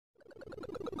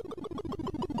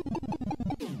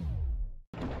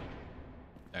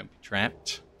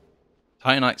trapped.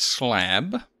 Titanite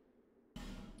slab.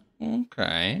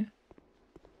 Okay.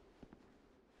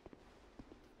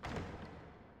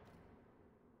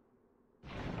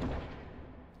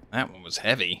 That one was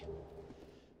heavy.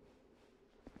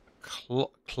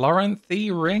 Chloranthy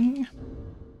ring?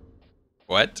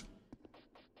 What?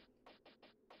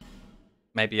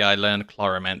 Maybe I learned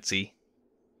chloromancy.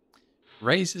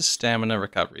 Raises stamina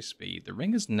recovery speed. The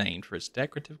ring is named for its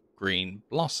decorative green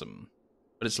blossom,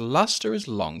 but its luster is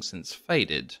long since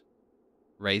faded.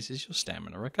 Raises your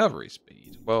stamina recovery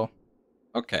speed. Well,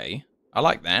 okay. I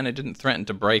like that, and it didn't threaten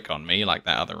to break on me like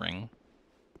that other ring.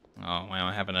 Oh, wow,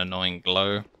 I have an annoying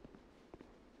glow.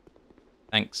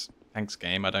 Thanks. Thanks,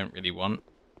 game. I don't really want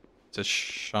to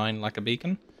shine like a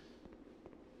beacon.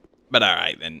 But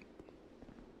alright, then.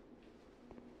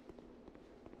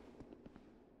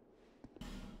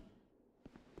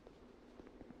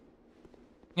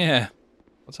 Yeah.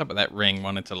 What's up with that ring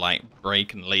wanting to, like,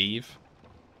 break and leave?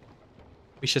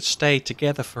 We should stay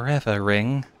together forever,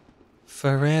 ring.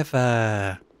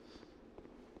 Forever.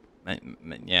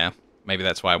 Yeah, maybe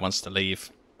that's why it wants to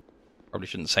leave. Probably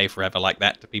shouldn't say forever like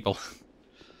that to people.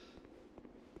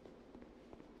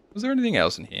 Was there anything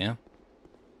else in here?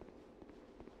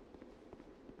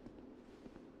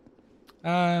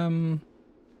 I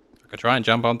could try and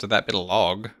jump onto that bit of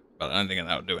log, but I don't think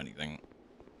that would do anything.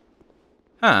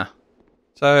 Huh.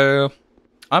 So,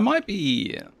 I might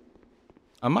be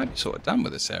sort of done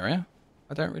with this area.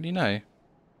 I don't really know.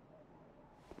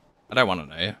 I don't want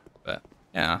to know, but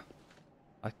yeah.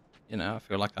 I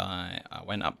feel like I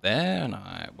went up there and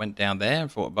I went down there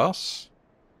and fought a boss.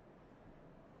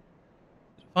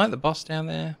 Did I fight the boss down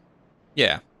there?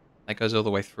 Yeah. That goes all the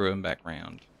way through and back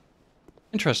round.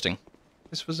 Interesting.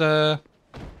 This was a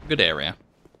good area.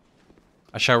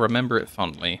 I shall remember it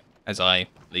fondly as I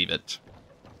leave it.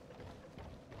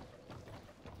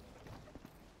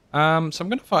 So I'm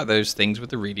going to fight those things with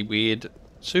the really weird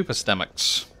super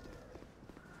stomachs.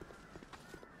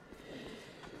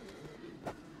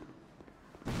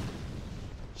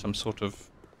 Some sort of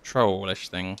trollish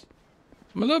thing.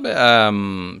 I'm a little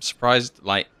bit surprised,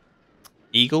 like,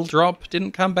 Eagle Drop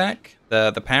didn't come back.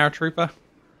 The paratrooper.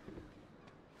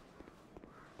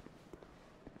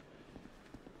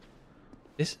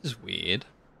 This is weird.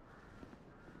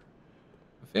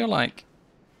 I feel like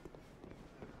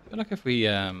if we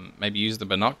maybe use the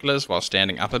binoculars while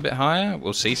standing up a bit higher,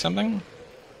 we'll see something.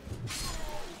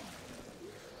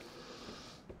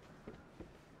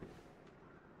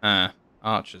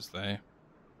 Archers though.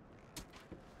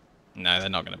 No, they're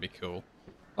not going to be cool.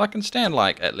 Well, I can stand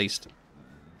like at least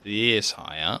this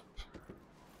high up.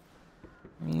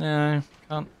 No,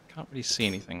 can't really see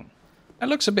anything. It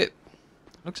looks a bit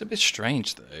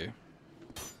strange though.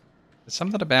 There's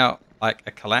something about like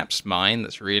a collapsed mine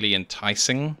that's really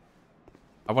enticing.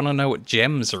 I want to know what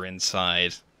gems are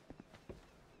inside.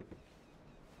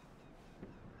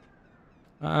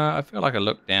 I feel like I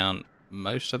looked down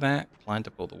most of that, climbed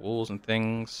up all the walls and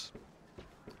things.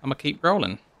 I'm gonna keep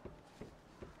rolling.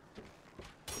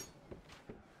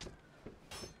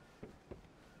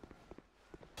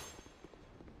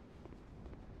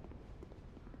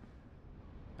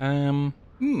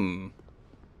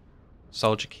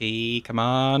 Soldier key, come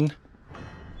on.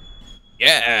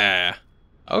 Yeah!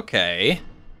 Okay.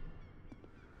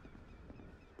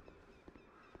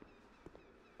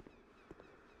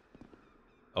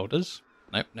 Boulders?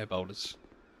 Nope, no boulders.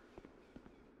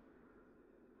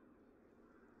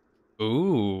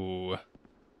 Ooh.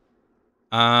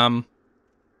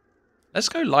 Let's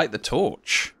go light the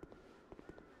torch.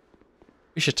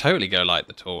 We should totally go light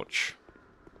the torch.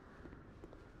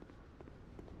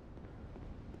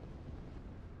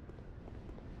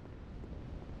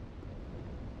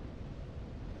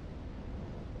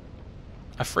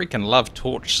 I freaking love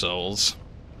Torch Souls.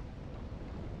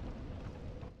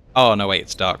 Oh, no, wait,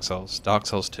 it's Dark Souls. Dark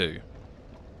Souls 2.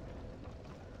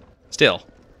 Still.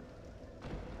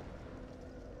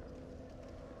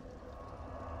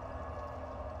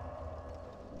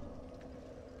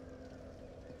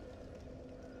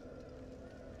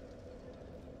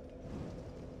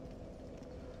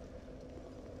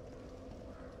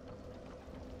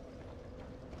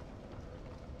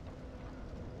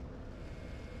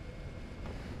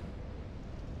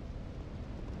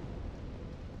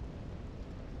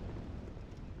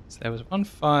 So there was one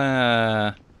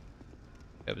fire.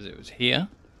 It was here.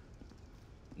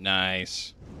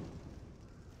 Nice.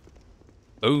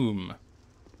 Boom.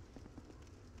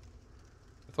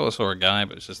 I thought I saw a guy,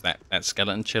 but it's just that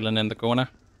skeleton chilling in the corner.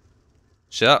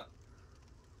 Shut up.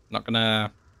 Not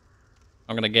gonna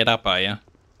get up, are you?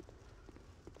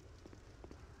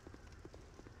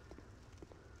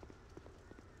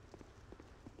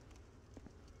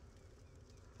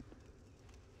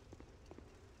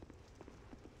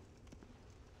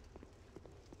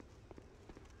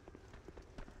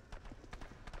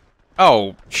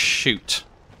 Oh, shoot.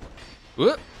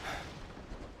 Whoop.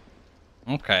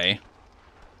 Okay.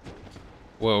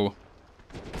 Whoa.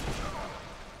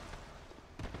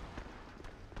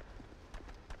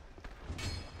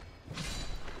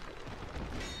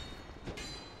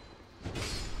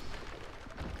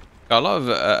 Got a lot of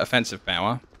offensive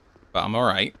power, but I'm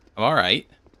alright. I'm alright.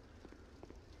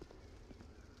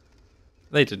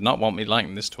 They did not want me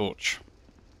lighting this torch.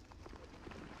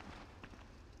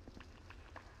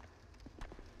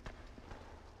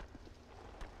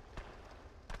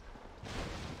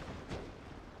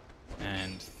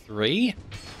 And 3.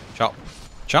 Chop.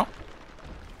 Chop.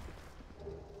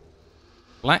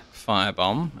 Black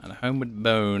firebomb and homeward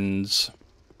bones.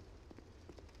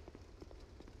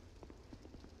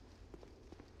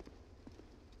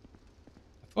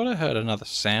 I thought I heard another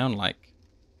sound, like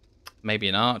maybe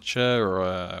an archer or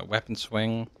a weapon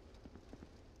swing.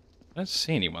 I don't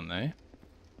see anyone though.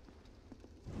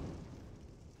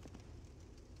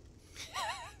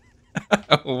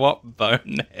 What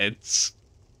boneheads?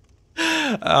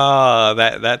 Ah,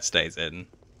 that stays in.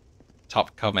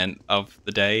 Top comment of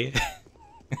the day.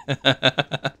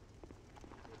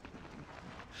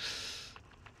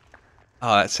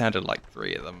 Oh, that sounded like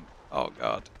 3 of them. Oh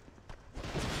god.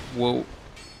 Whoa.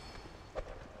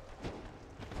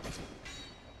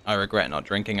 I regret not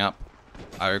drinking up.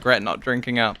 I regret not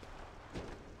drinking up.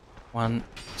 1,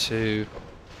 2,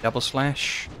 double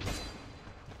slash.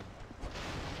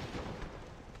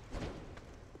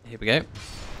 Here we go.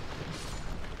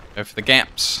 Go for the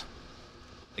gaps.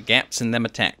 The gaps in them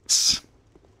attacks.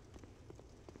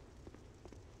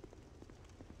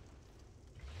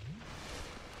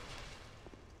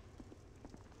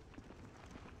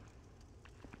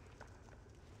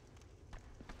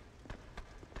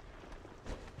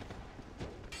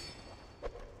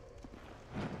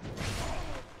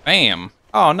 Bam!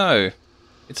 Oh no!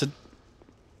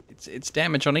 It's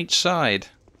damage on each side.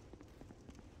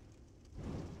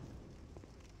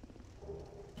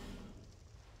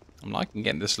 I'm liking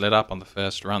getting this lit up on the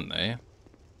first run though.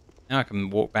 Now I can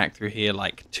walk back through here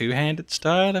like two-handed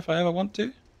style if I ever want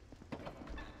to.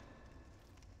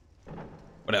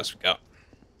 What else we got?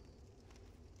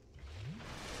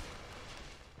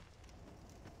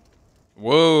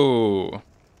 Whoa!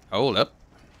 Hold up.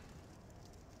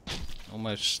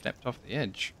 Almost stepped off the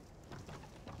edge.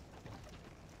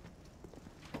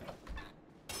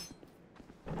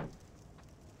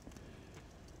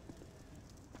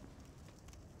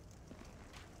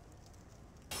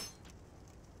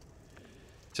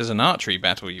 Tis an archery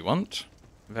battle you want.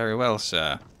 Very well,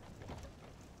 sir.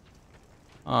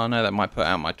 Oh no, that might put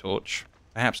out my torch.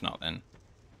 Perhaps not then.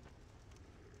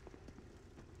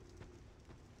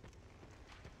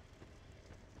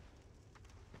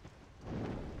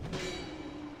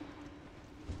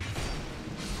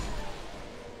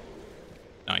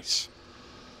 Nice.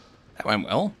 That went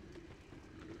well.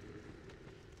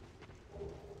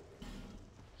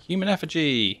 Human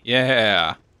effigy!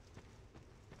 Yeah!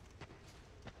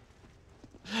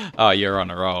 Oh, you're on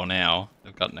a roll now.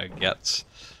 I've got no guts.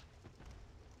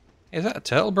 Is that a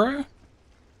turtle, bro?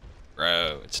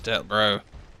 Bro, it's a turtle, bro.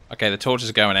 Okay, the torch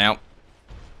is going out.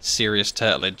 Serious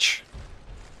turtlage.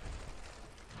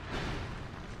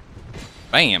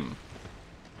 Bam!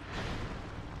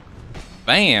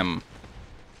 Bam!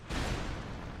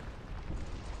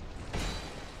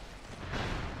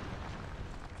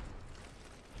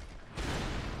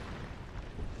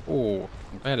 Oh,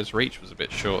 I'm glad his reach was a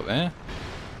bit short there.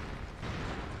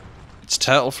 It's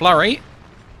Turtle Flurry.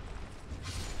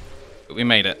 But we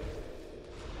made it.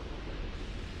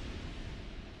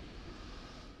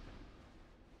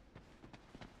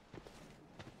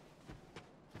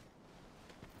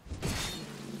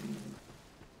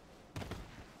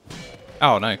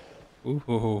 Oh no.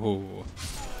 Ooh.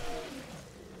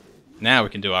 Now we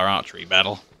can do our archery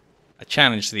battle. I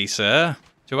challenge thee, sir,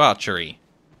 to archery.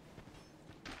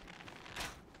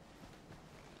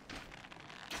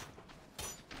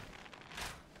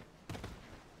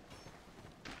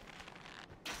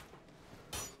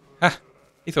 Ha!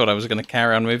 He thought I was going to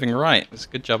carry on moving right. It's a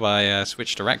good job I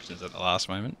switched directions at the last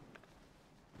moment.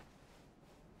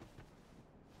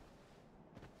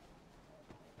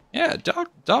 Yeah,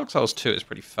 Dark Souls 2 is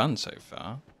pretty fun so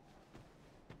far.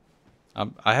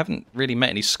 I haven't really met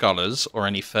any scholars or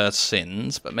any first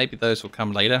sins, but maybe those will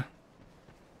come later.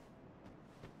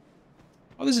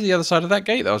 Oh, this is the other side of that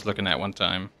gate that I was looking at one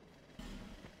time.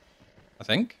 I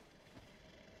think.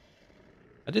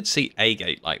 I did see a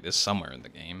gate like this somewhere in the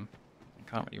game. I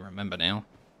can't really remember now.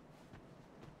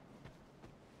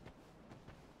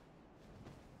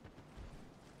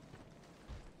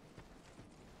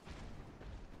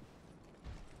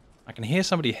 I can hear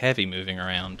somebody heavy moving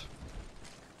around.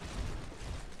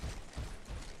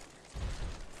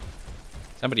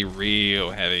 Somebody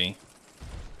real heavy.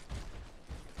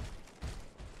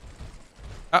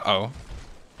 Uh-oh.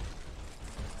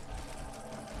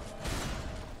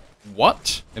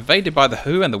 What? Invaded by the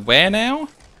who and the where now?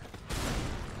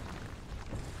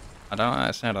 I don't like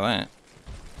the sound of that.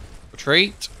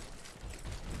 Retreat.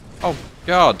 Oh,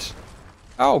 God.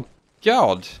 Oh,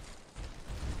 God.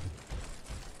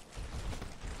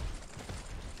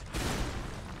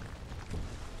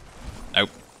 Nope.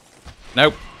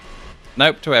 Nope.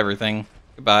 Nope to everything.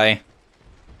 Goodbye.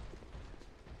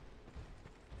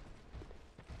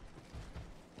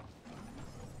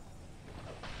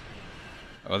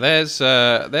 Oh, there's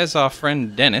our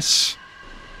friend Dennis.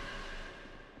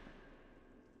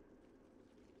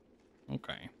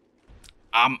 Okay.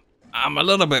 I'm a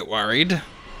little bit worried.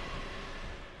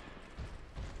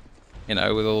 You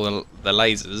know, with all the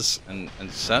lasers and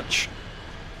such.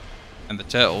 And the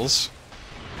turtles.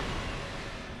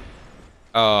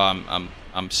 Oh,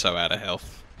 I'm so out of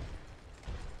health.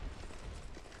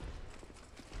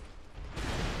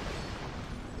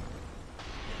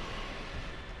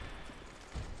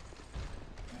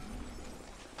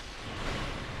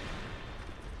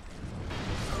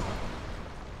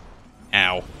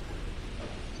 Ow.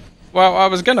 Well, I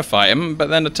was gonna fight him, but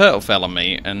then the turtle fell on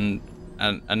me, and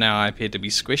now I appear to be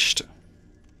squished.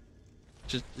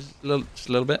 Just a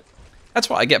little bit. That's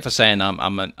what I get for saying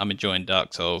I'm enjoying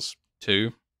Dark Souls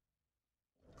 2.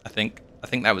 I think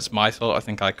that was my fault. I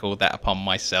think I called that upon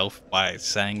myself by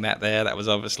saying that there. That was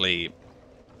obviously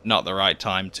not the right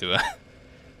time to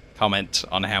comment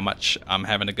on how much I'm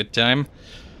having a good time.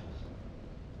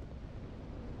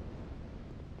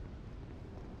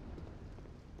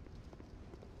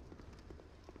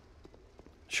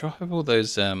 Sure hope all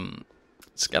those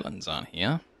skeletons aren't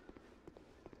here.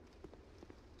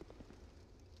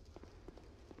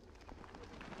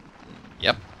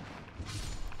 Yep.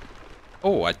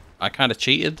 Oh, I kind of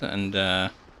cheated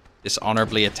and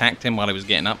dishonorably attacked him while he was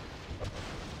getting up.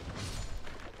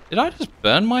 Did I just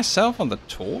burn myself on the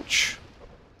torch?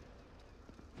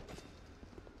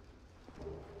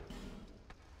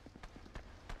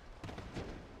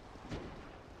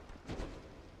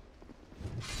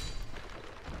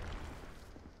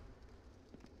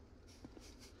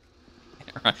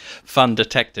 Fun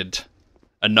detected.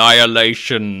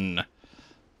 Annihilation.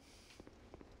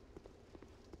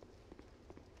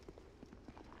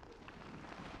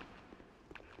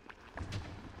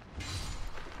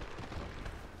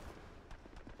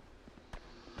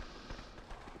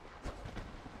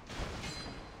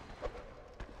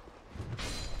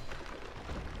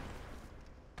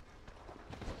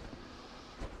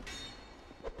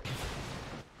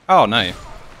 Oh no.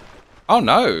 Oh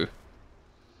no.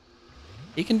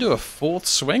 He can do a fourth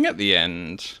swing at the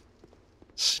end.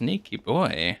 Sneaky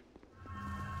boy.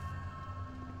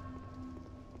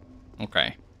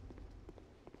 Okay.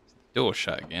 Door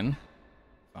shut again.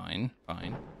 Fine,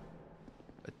 fine.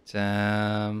 But,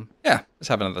 yeah, let's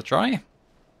have another try.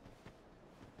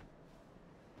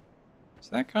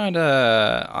 So that kind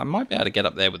of... I might be able to get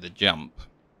up there with the jump.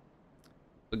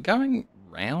 But going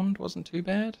round wasn't too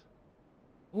bad.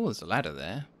 Oh, there's a ladder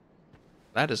there.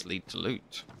 Ladders lead to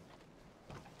loot.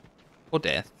 Or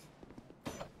death.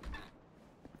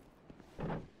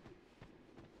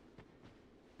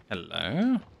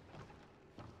 Hello?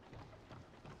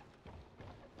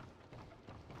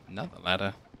 Another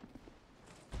ladder.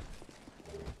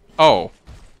 Oh.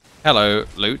 Hello,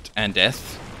 loot and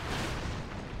death.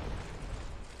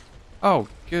 Oh,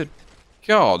 good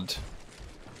God.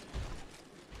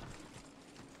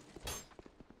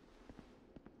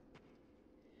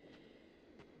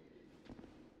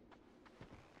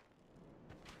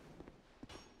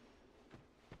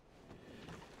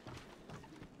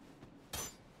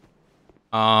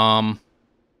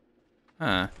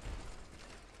 Huh.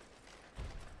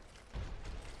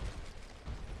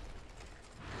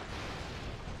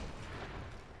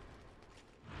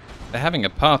 They're having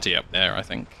a party up there, I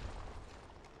think.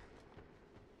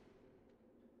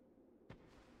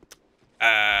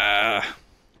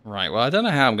 Right, well, I don't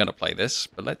know how I'm going to play this,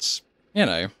 but let's, you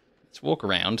know, let's walk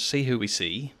around, see who we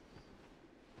see.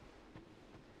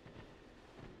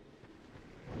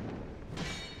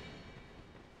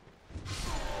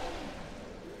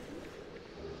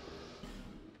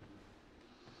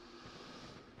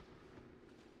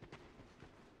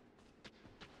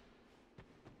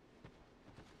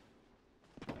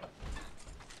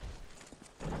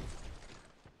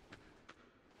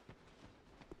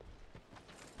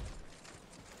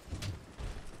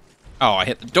 Oh, I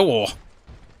hit the door.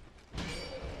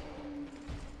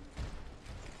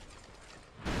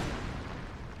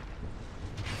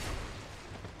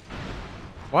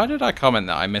 Why did I comment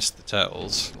that I missed the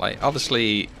turtles? Like,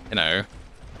 obviously, you know,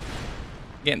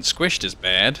 getting squished is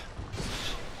bad.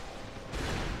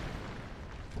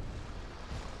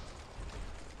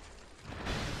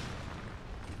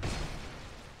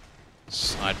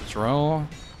 Sideways roll.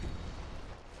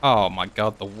 Oh my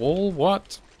god, the wall?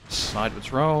 What?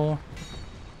 Sideways roll.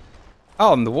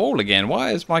 Oh, and the wall again.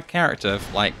 Why is my character,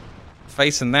 like,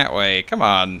 facing that way? Come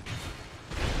on.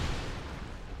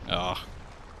 Oh.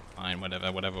 Fine,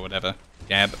 whatever.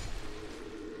 Gab.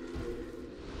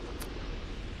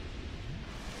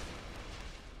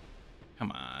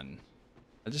 Come on.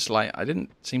 I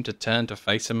didn't seem to turn to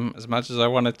face him as much as I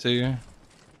wanted to.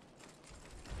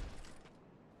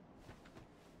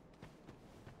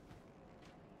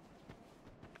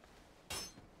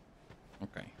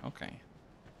 Okay.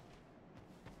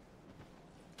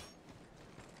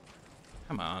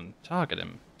 Come on, target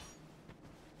him.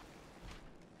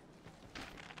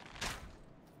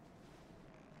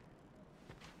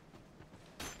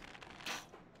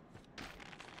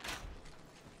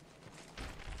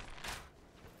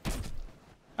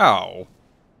 Oh.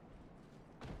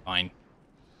 Fine.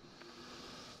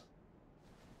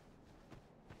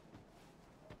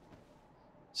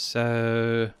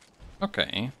 So,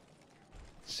 okay.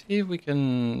 See if we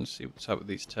can see what's up with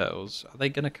these turtles. Are they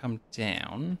going to come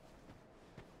down?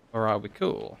 Or are we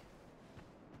cool?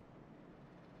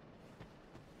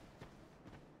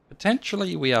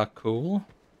 Potentially we are cool.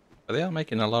 But they are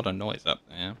making a lot of noise up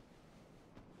there.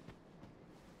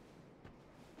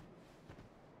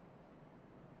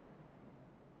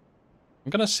 I'm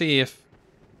going to see if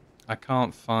I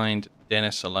can't find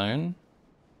Dennis alone.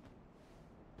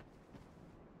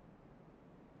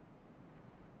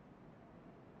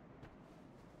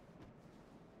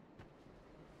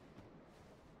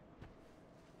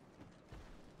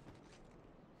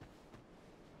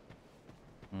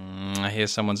 I hear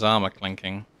someone's armor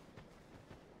clinking.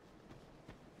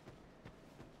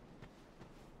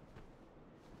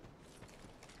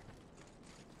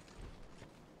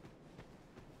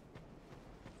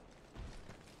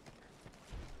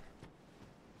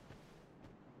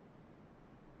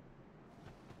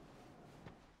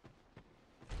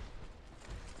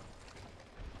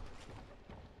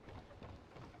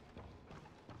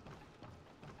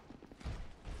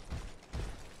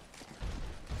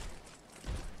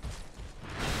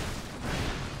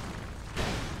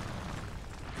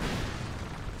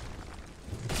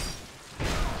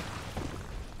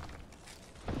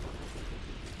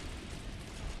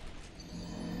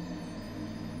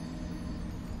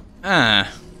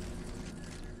 Ah.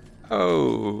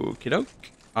 Okie doke.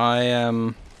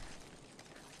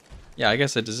 Yeah, I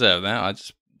guess I deserve that. I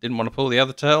just didn't want to pull the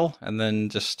other turtle and then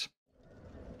just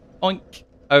oink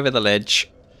over the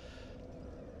ledge.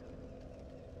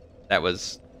 That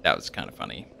was kind of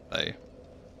funny, though.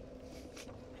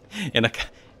 in a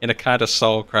kind of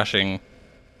soul-crushing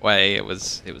way, it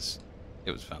was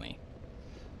funny.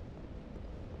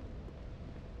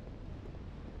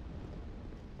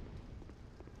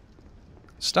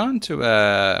 Starting to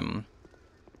have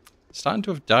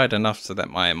died enough so that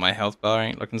my health bar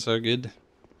ain't looking so good.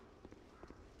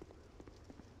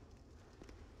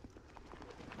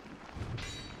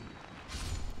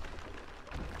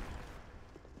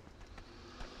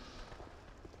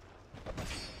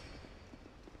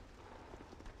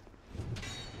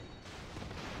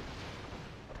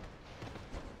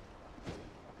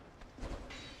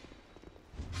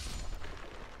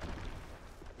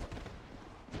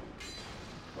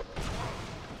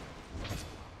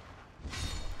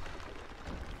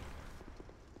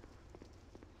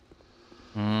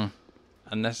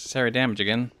 Unnecessary damage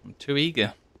again. I'm too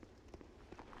eager.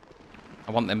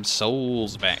 I want them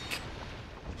souls back.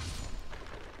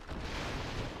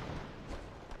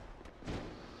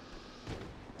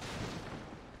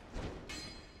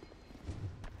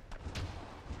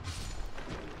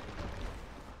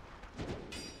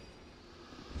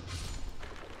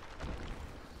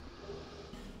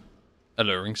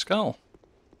 Alluring skull.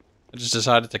 I just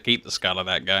decided to keep the skull of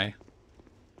that guy.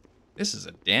 This is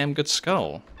a damn good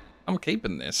skull. I'm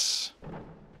keeping this.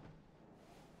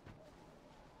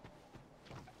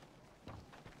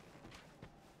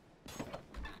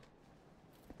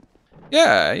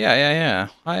 Yeah.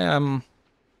 I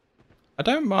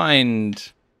don't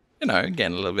mind, you know,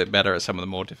 getting a little bit better at some of the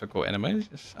more difficult enemies.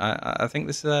 I think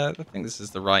this is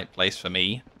the right place for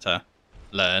me to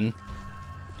learn.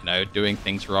 You know, doing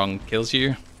things wrong kills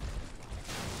you.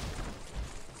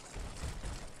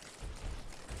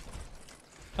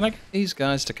 Can I get these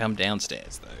guys to come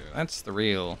downstairs though? That's the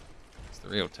real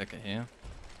ticker here.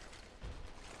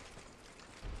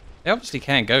 They obviously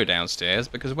can't go downstairs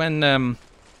because when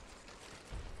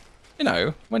You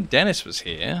know, when Dennis was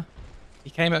here,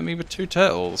 he came at me with 2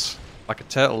 turtles, like a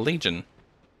turtle legion.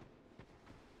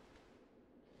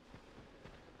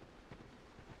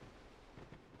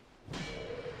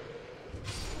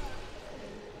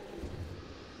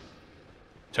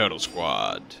 Turtle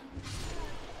Squad.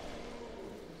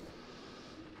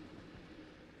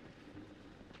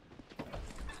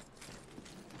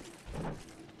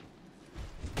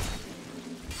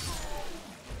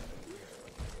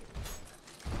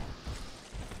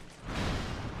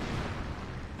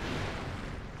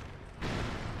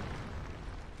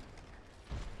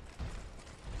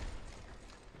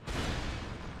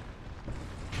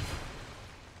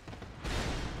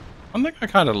 One thing I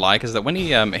kind of like is that when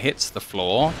he hits the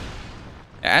floor,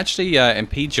 it actually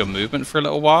impedes your movement for a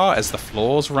little while as the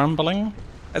floor's rumbling.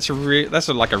 That's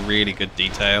like a really good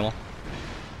detail.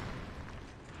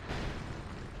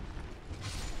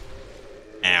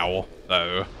 Ow,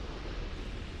 though.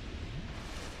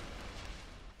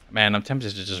 Man, I'm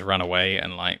tempted to just run away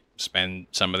and like spend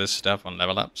some of this stuff on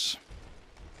level ups.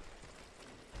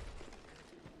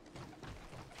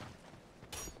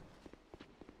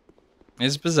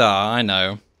 It's bizarre, I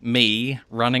know. Me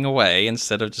running away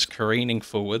instead of just careening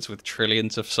forwards with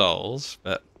trillions of souls,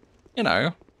 but, you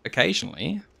know,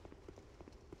 occasionally.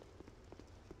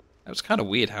 It was kind of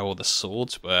weird how all the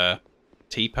swords were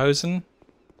T-posing.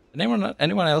 Did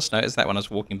anyone else notice that when I was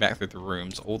walking back through the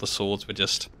rooms, all the swords were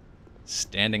just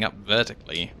standing up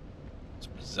vertically? It's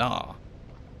bizarre.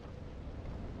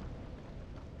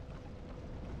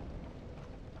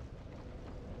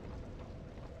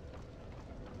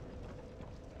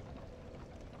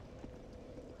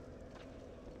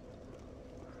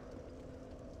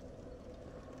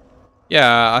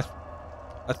 Yeah,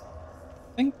 I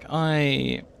think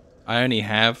I only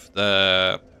have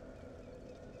the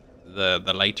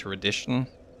later edition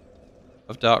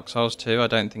of Dark Souls 2. I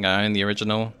don't think I own the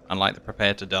original, unlike the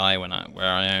Prepare to Die where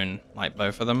I own like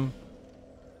both of them.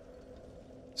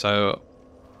 So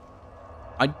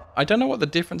I don't know what the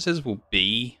differences will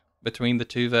be between the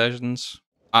 2 versions.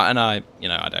 And I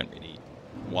don't really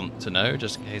want to know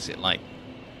just in case it like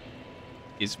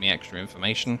gives me extra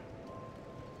information.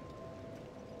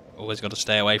 Always got to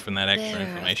stay away from that extra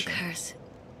information. Curse.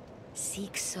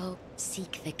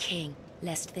 Seek the king,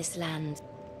 lest this land.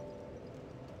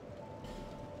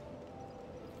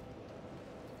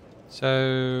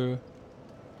 So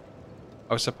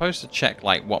I was supposed to check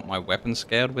like what my weapon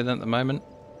scaled with at the moment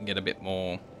and get a bit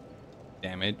more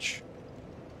damage.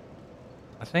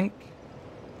 I think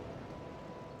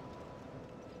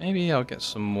maybe I'll get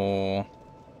some more.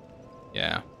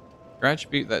 Yeah, your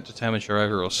attribute that determines your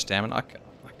overall stamina.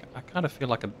 I kind of feel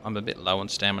like I'm a bit low on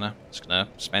stamina. Just gonna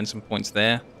spend some points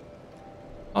there.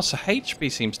 Also,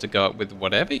 HP seems to go up with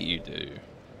whatever you do.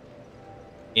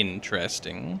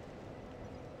 Interesting.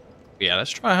 But yeah,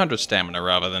 let's try 100 stamina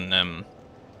rather than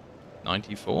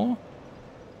 94.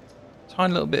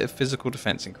 Tiny little bit of physical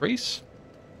defense increase,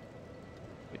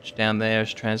 which down there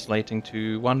is translating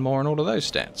to 1 more on all of those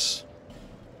stats.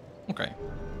 Okay.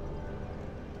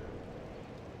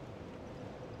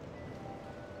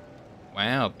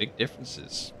 Wow, big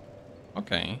differences.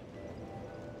 Okay.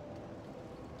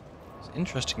 It's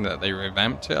interesting that they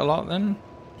revamped it a lot then.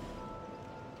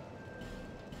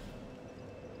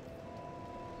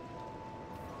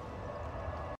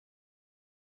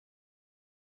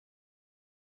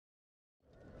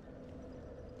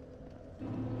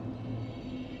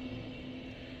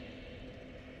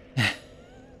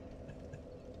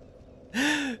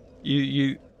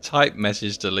 You type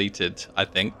message deleted, I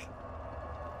think.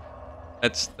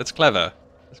 That's clever.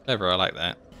 That's clever, I like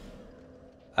that.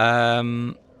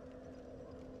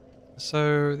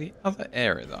 So the other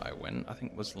area that I went, I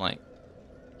think was like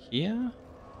here?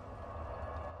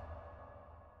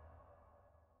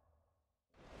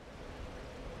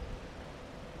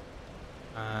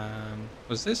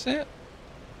 Was this it?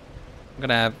 I'm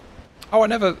gonna have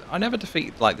I never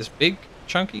defeated like this big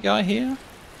chunky guy here.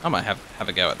 I might have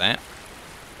a go at that.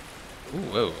 Ooh,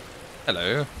 whoa.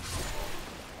 Hello.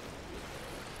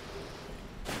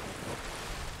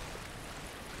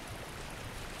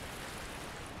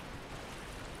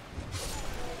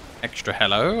 Extra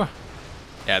hello.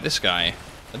 Yeah, this guy.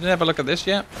 I didn't have a look at this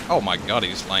yet. Oh my god,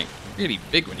 he's like really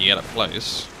big when you get up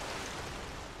close.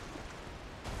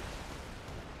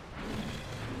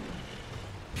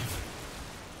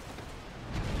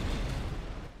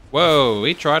 Whoa,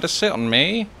 he tried to sit on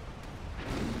me.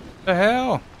 The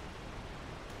hell?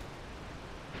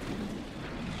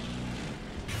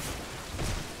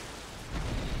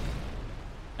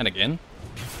 And again.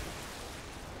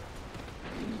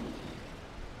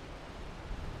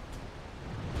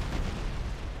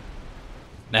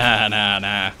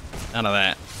 Nah. None of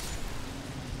that.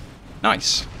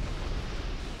 Nice.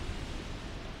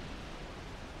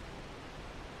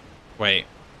 Wait.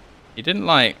 He didn't,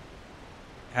 like,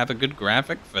 have a good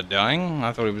graphic for dying?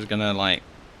 I thought he was gonna, like,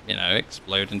 you know,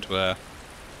 explode into a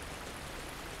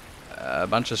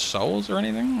bunch of souls or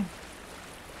anything.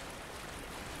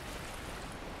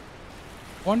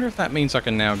 Wonder if that means I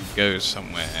can now go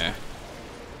somewhere.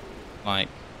 Like,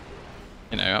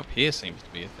 you know, up here seems to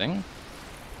be a thing.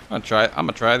 I'm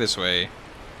gonna try this way.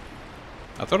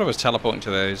 I thought I was teleporting to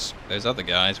those other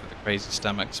guys with the crazy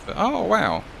stomachs, but oh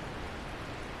wow.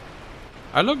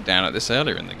 I looked down at this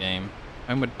earlier in the game.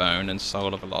 Homeward Bone and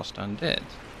Soul of a Lost Undead.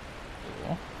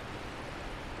 Cool.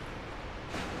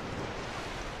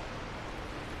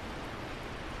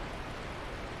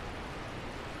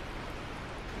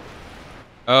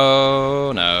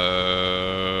 Oh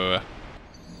no.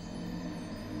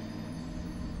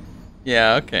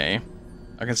 Yeah, okay.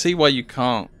 I can see why you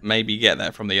can't maybe get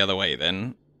that from the other way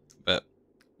then, but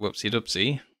whoopsie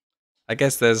doopsie. I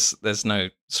guess there's no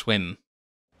swim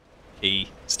key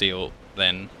steal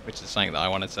then, which is something that I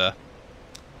wanted to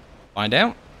find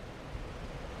out.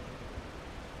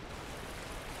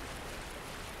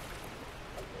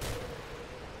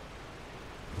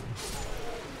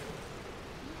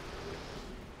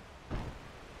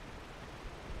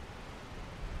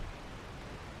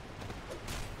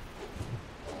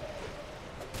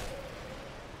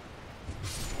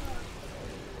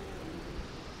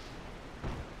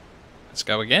 Let's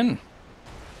go again.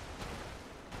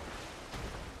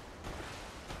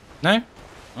 No?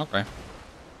 Okay.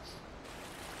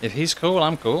 If he's cool,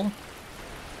 I'm cool.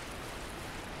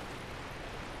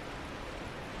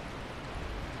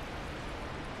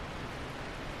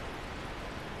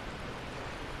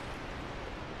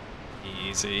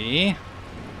 Easy.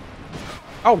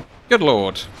 Oh, good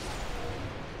lord.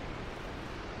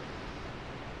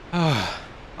 Ah,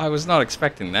 I was not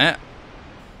expecting that.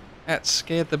 That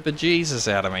scared the bejesus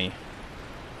out of me.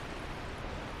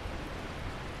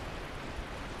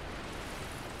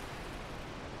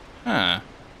 Huh.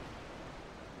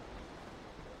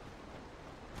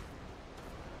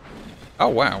 Oh,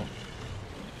 wow.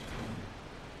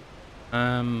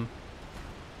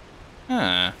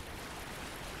 Huh.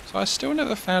 So I still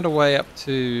never found a way up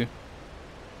to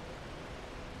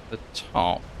the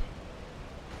top.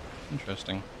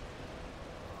 Interesting.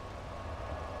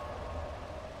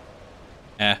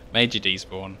 Made you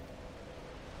despawn.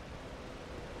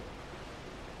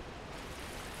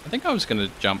 I think I was going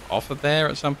to jump off of there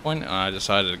at some point, and I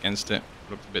decided against it.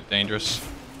 It looked a bit dangerous.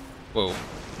 Whoa.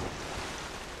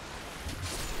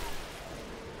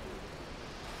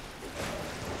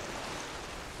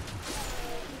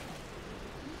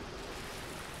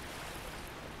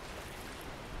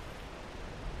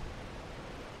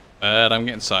 But I'm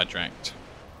getting sidetracked.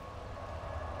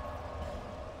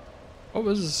 What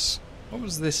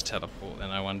was this teleport then,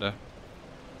 I wonder?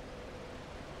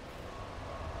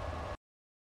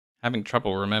 Having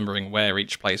trouble remembering where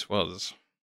each place was.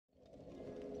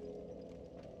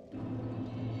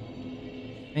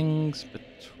 Things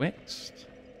betwixt?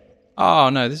 Oh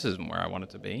no, this isn't where I wanted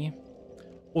to be.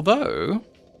 Although,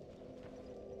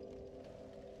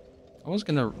 I was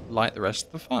going to light the rest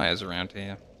of the fires around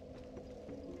here.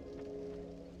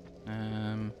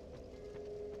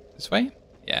 This way?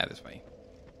 Yeah, this way.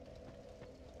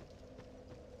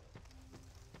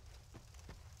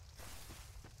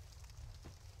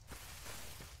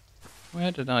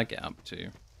 Where did I get up to?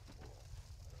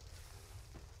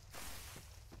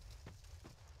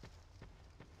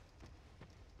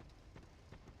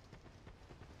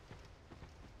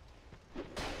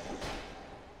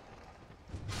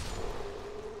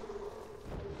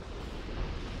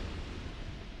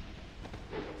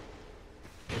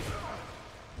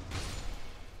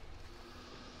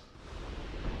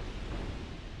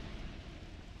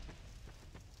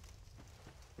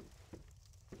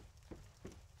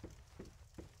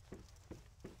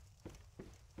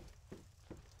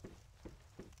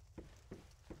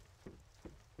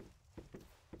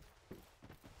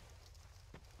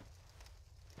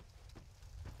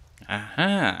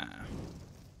 Aha!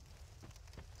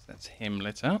 So that's him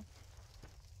lit up.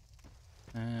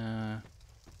 And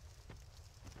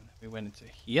we went into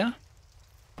here.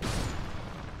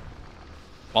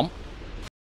 Bump.